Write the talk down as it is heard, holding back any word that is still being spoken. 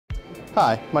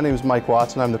Hi, my name is Mike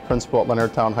Watson. I'm the principal at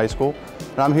Leonardtown High School,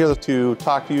 and I'm here to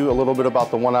talk to you a little bit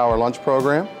about the 1-hour lunch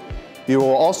program. You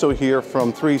will also hear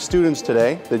from 3 students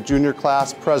today, the junior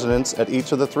class presidents at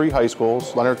each of the 3 high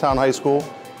schools, Leonardtown High School,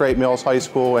 Great Mills High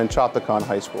School, and Chopticon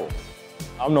High School.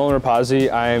 I'm Nolan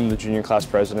Rapazzi. I am the junior class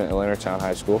president at Leonardtown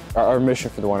High School. Our mission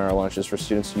for the 1-hour lunch is for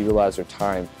students to utilize their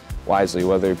time wisely,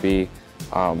 whether it be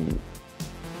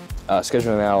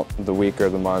scheduling out the week or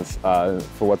the month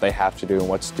for what they have to do and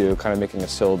what to do, kind of making a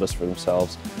syllabus for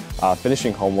themselves,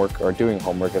 finishing homework or doing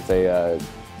homework if they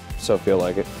so feel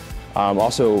like it.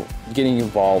 Also, getting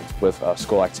involved with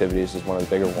school activities is one of the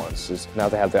bigger ones. Is now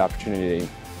they have the opportunity,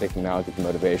 they can now get the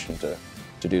motivation to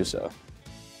do so.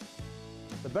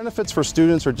 The benefits for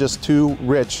students are just too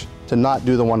rich to not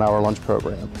do the 1-hour lunch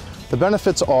program. The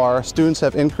benefits are students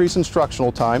have increased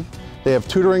instructional time, they have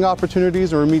tutoring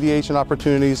opportunities and remediation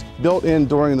opportunities built in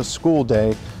during the school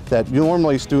day that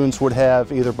normally students would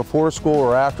have either before school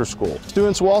or after school.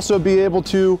 Students will also be able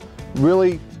to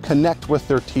really connect with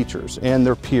their teachers and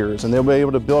their peers, and they'll be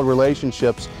able to build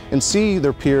relationships and see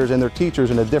their peers and their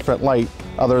teachers in a different light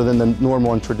other than the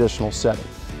normal and traditional setting.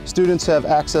 Students have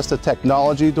access to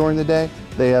technology during the day.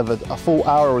 They have a full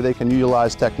hour where they can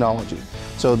utilize technology.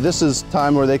 So this is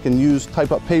time where they can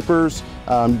type up papers,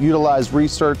 utilize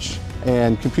research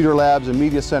and computer labs and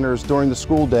media centers during the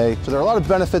school day. So there are a lot of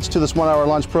benefits to this 1-hour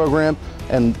lunch program,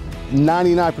 and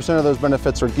 99% of those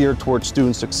benefits are geared towards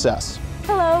student success.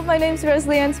 Hello, my name is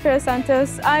Rosalian Spiro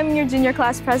Santos. I'm your junior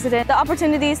class president. The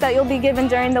opportunities that you'll be given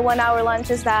during the 1-hour lunch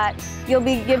is that you'll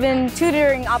be given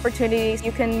tutoring opportunities.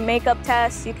 You can make up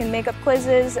tests, you can make up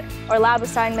quizzes or lab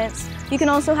assignments. You can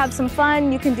also have some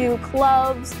fun, you can do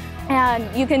clubs, and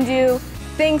you can do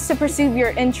things to pursue your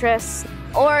interests.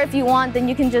 Or if you want, then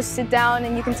you can just sit down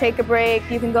and you can take a break.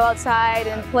 You can go outside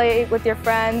and play with your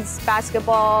friends,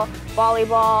 basketball,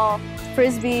 volleyball,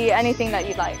 frisbee, anything that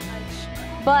you'd like.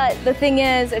 But the thing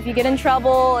is, if you get in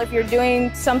trouble, if you're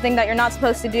doing something that you're not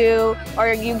supposed to do,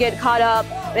 or you get caught up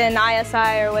in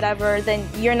ISI or whatever, then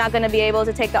you're not going to be able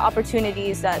to take the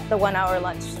opportunities that the 1-hour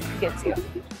lunch gives you.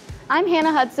 I'm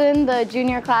Hannah Hudson, the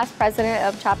junior class president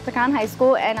of Chopticon High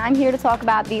School, and I'm here to talk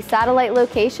about the satellite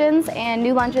locations and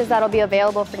new lunches that'll be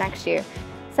available for next year.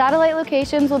 Satellite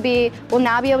locations will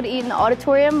now be able to eat in the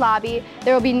auditorium lobby.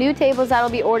 There will be new tables that will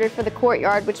be ordered for the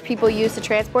courtyard, which people use to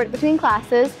transport between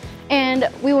classes. And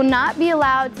we will not be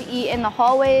allowed to eat in the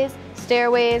hallways,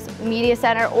 stairways, media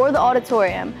center, or the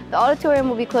auditorium. The auditorium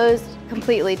will be closed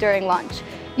completely during lunch.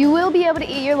 You will be able to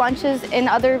eat your lunches in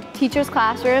other teachers'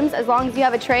 classrooms as long as you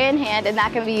have a tray in hand, and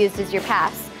that can be used as your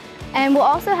pass. And we'll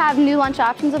also have new lunch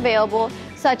options available,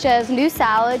 such as new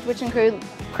salads, which include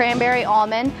cranberry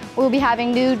almond. We'll be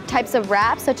having new types of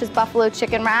wraps, such as buffalo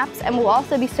chicken wraps, and we'll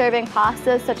also be serving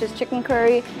pastas, such as chicken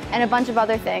curry, and a bunch of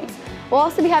other things. We'll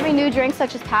also be having new drinks,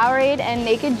 such as Powerade and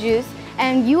Naked Juice,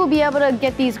 and you will be able to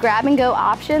get these grab-and-go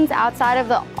options outside of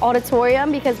the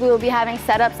auditorium because we will be having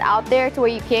setups out there to where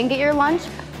you can get your lunch.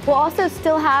 We'll also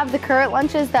still have the current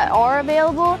lunches that are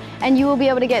available, and you will be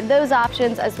able to get those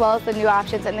options as well as the new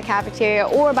options in the cafeteria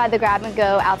or by the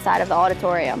grab-and-go outside of the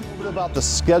auditorium. A little bit about the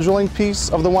scheduling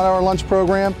piece of the 1-hour lunch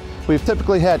program. We've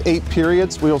typically had 8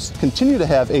 periods. We'll continue to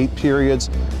have 8 periods,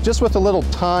 just with a little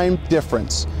time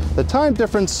difference. The time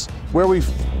difference where we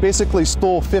basically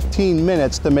stole 15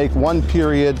 minutes to make one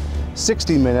period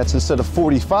 60 minutes instead of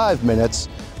 45 minutes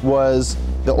was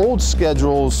the old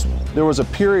schedules. There was a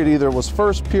period, either it was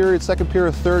first period, second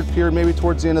period, third period, maybe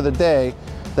towards the end of the day,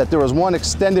 that there was one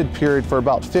extended period for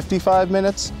about 55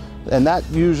 minutes, and that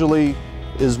usually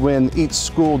is when each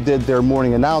school did their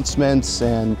morning announcements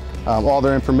and all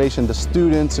their information to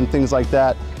students and things like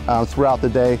that throughout the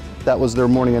day. That was their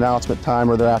morning announcement time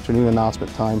or their afternoon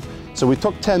announcement time. So we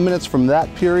took 10 minutes from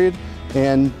that period,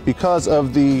 and because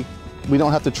of we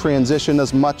don't have to transition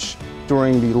as much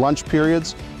during the lunch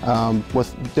periods,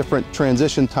 with different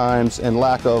transition times and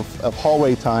lack of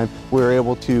hallway time, we were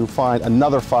able to find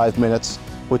another 5 minutes,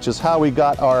 which is how we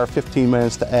got our 15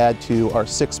 minutes to add to our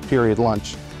 6-period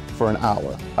lunch for an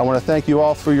hour. I want to thank you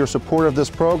all for your support of this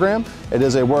program. It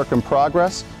is a work in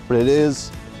progress, but it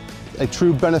is a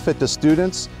true benefit to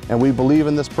students, and we believe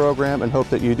in this program and hope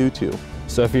that you do too.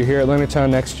 So if you're here at Leonardtown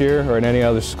next year or in any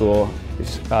other school,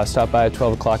 stop by at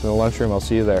 12 o'clock in the lunchroom. I'll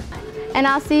see you there. And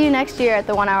I'll see you next year at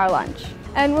the 1-hour lunch.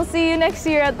 And we'll see you next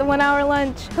year at the 1-hour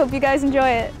lunch. Hope you guys enjoy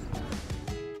it.